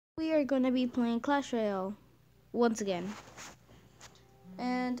We are gonna be playing Clash Royale once again.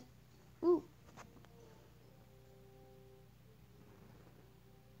 And ooh.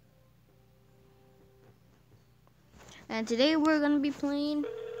 And today we're gonna be playing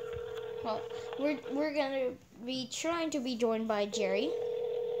we're gonna be trying to be joined by Jerry.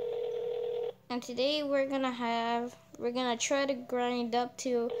 And today we're gonna try to grind up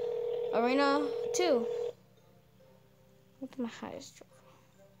to Arena 2. What's my highest trophy?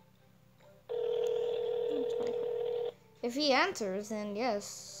 If he answers, then yes.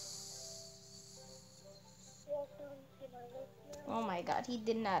 Oh my god, he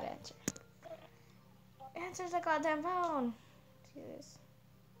did not answer. Answers a goddamn phone. See this.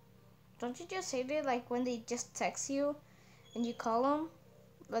 Don't you just hate it like when they just text you and you call them,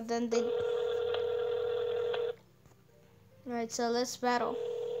 but then they... Alright, so let's battle.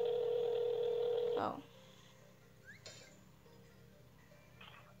 Oh.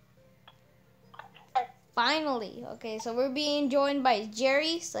 Finally. Okay, so we're being joined by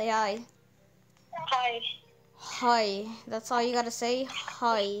Jerry. Say hi. Hi. Hi. That's all you gotta say.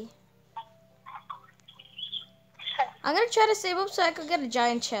 Hi. I'm gonna try to save up so I could get a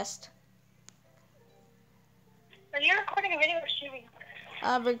giant chest. Are you recording a video or streaming?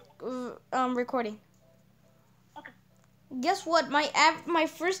 Recording. Okay. Guess what? My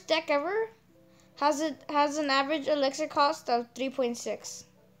first deck ever has an average elixir cost of 3.6.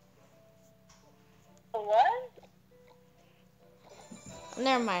 What?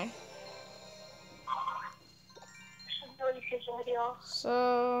 Never mind. Really see some video.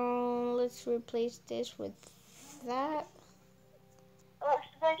 So let's replace this with that. Oh,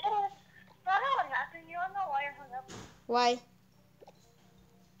 should I get it? I don't know what happened. You don't know why I hung up. Why?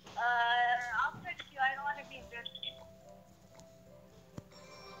 I'll text you. I don't want to be embarrassed.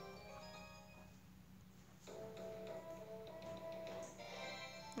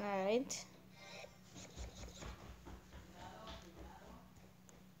 Alright.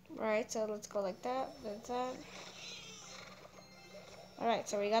 Alright, so let's go like that. That's that. Alright,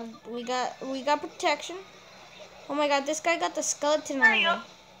 so we got protection. Oh my god, this guy got the skeleton army.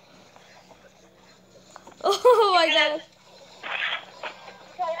 Oh my god.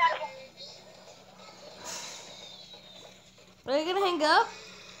 Are you gonna hang up?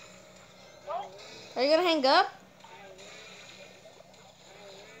 What? Are you gonna hang up?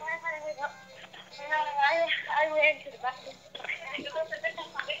 I ran to the bathroom.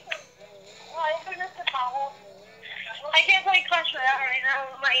 I can't play Clash Royale right now.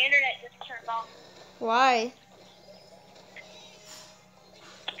 My internet just turned off. Why?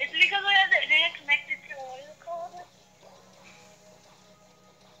 It's because I have the internet connected to what is it called?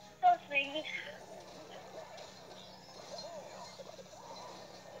 Those things.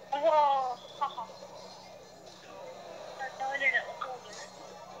 Oh, haha. No internet was older.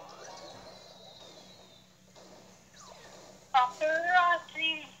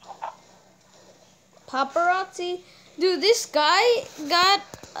 Paparazzi. Paparazzi? Dude, this guy got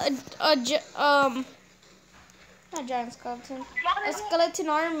not giant skeleton, a skeleton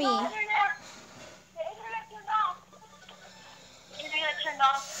army. The internet turned off. The internet turned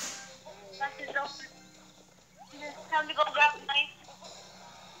off. That's his open. It's time to go grab a knife.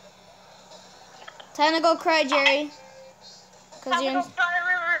 Time to go cry, Jerry. Cause Time you're. to go cry a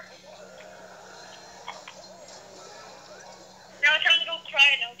river. Now it's time to go cry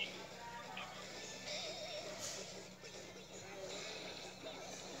an ocean.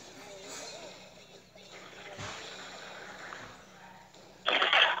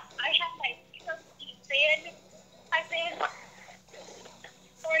 I have my band. Hi, band.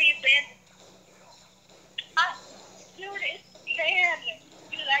 How are you, band? Dude, it's band.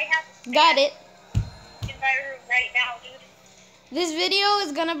 Dude, I have Got it. in my room right now, dude. This video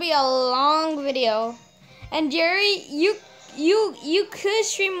is gonna be a long video, and Jerry, you could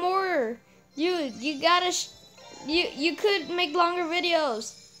stream more. You gotta you could make longer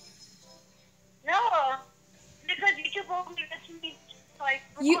videos. No, because YouTube only lets me like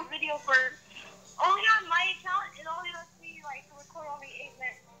record You- video for only on my account. It only lets me like record only 8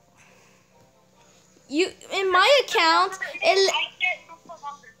 minutes. You in my account, I get no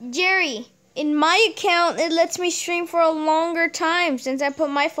longer. Jerry, in my account, it lets me stream for a longer time since I put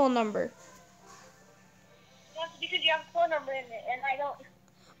my phone number. That's because you have a phone number in it, and I don't.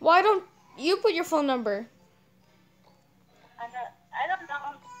 Why don't you put your phone number? I don't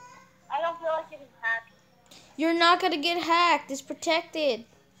know. I don't feel like getting hacked. You're not gonna get hacked. It's protected.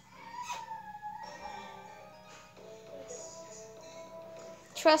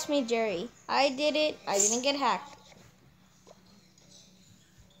 Trust me, Jerry. I did it. I didn't get hacked.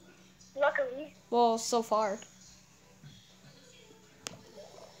 Luckily. Well, so far.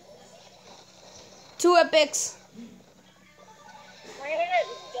 2 epics. My internet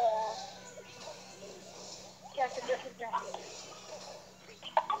is just a different thing.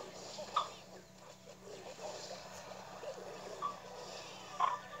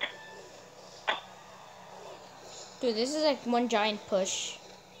 Dude, this is like one giant push.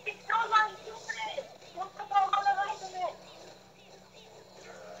 It's not my internet. Don't come on my internet.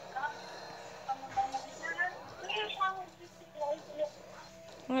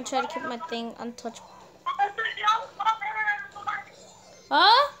 I'm gonna try to keep my thing untouchable.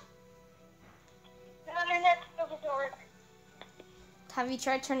 Huh? Have you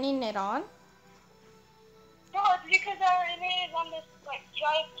tried turning it on? No, it's because our internet is on this like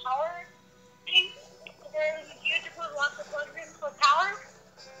giant tower thing. Where you have to put lots of plugs in for power.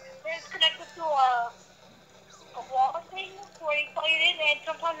 Then it's connected to a wall thing where you plug it in, and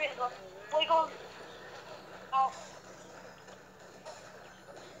sometimes it wiggles out.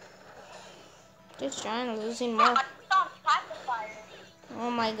 Just trying to losing more. I saw pacifier. Oh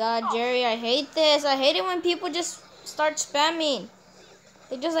my god, Jerry, I hate this. I hate it when people just start spamming.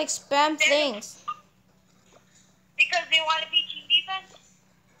 They just like spam things. Because they want to be team defense?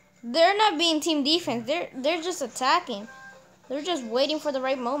 They're not being team defense. They're just attacking. They're just waiting for the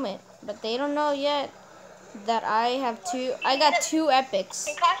right moment. But they don't know yet that I got 2 epics.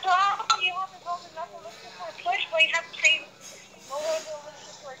 In Clash Royale, you have to go to nothing listen for a push, but you have to train nowhere to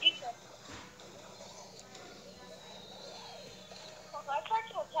listen for a defense. So I try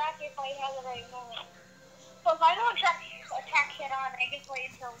to attack if I have the right moment. So if I don't attack head on, I just wait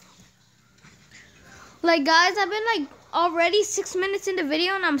until... Like guys, I've been like already 6 minutes in the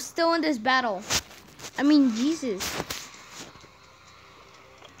video and I'm still in this battle. I mean, Jesus.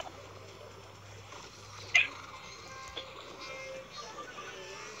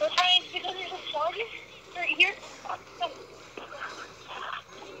 Sometimes because there's a charges right here.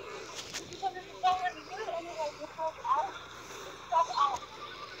 Because there's a charge right here, and it like it falls out. It falls out.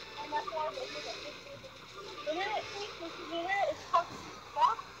 And that's why they do that. The minute it's called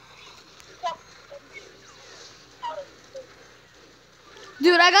stop. Stop.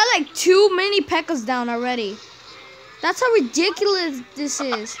 Dude, I got like 2 mini P.E.K.K.A.s down already. That's how ridiculous this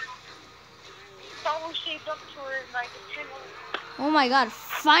is. Double shaped up towards like a channel. Oh my god,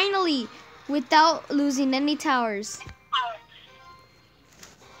 finally, without losing any towers.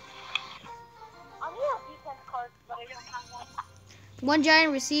 I need a defense card, but I don't have one. 1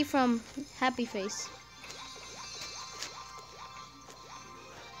 giant received from Happy Face.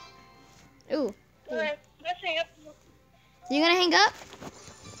 Ooh. Alright, let's hang up. You gonna hang up?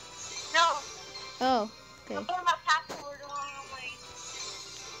 No. Oh, okay. I'm putting my password on my...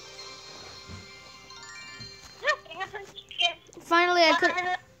 Finally, I could.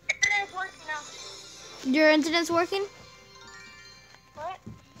 Internet's working now. Your internet's working? What?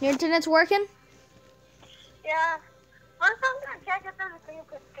 Your internet's working? Yeah. First, I'm gonna check if there's a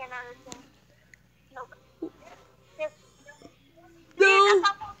fingerprint scan on this thing. Nope. Yes. No.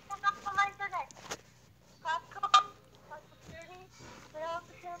 That's not my internet. Costco, security, middle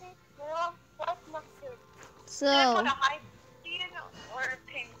security, middle, what's no security? So, Put a high speed or a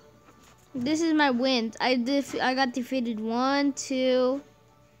ping. this is my wins. I got defeated 1, 2,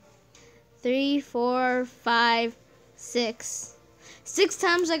 3, 4, 5, 6. 6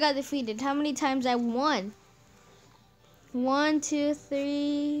 times I got defeated. How many times I won? 1, 2,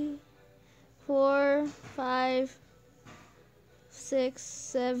 3, 4, 5, 6,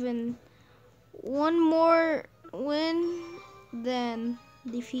 7. 1 more win than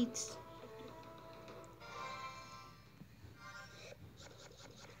defeats.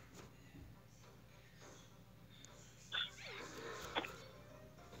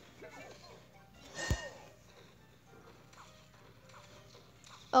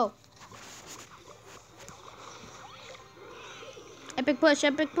 Oh. Epic push,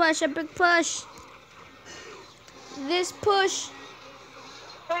 epic push, epic push. This push.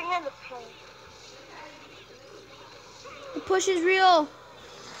 Bring in the ping. The push is real.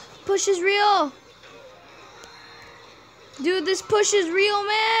 Push is real. Dude, this push is real,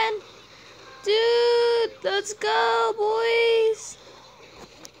 man. Dude, let's go, boys.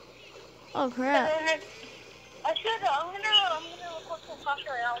 Oh, crap. I'm gonna record some Clash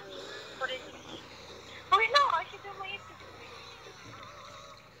Royale footage. Wait, no, I should do my YouTube.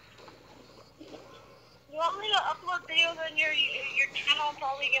 You want me to upload videos on your channel and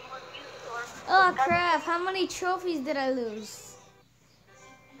probably get more views or... Oh, crap. How many trophies did I lose?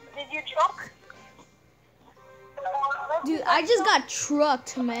 Did you choke? Dude, I just got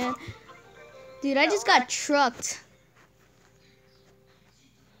trucked, man. Dude, I just got trucked.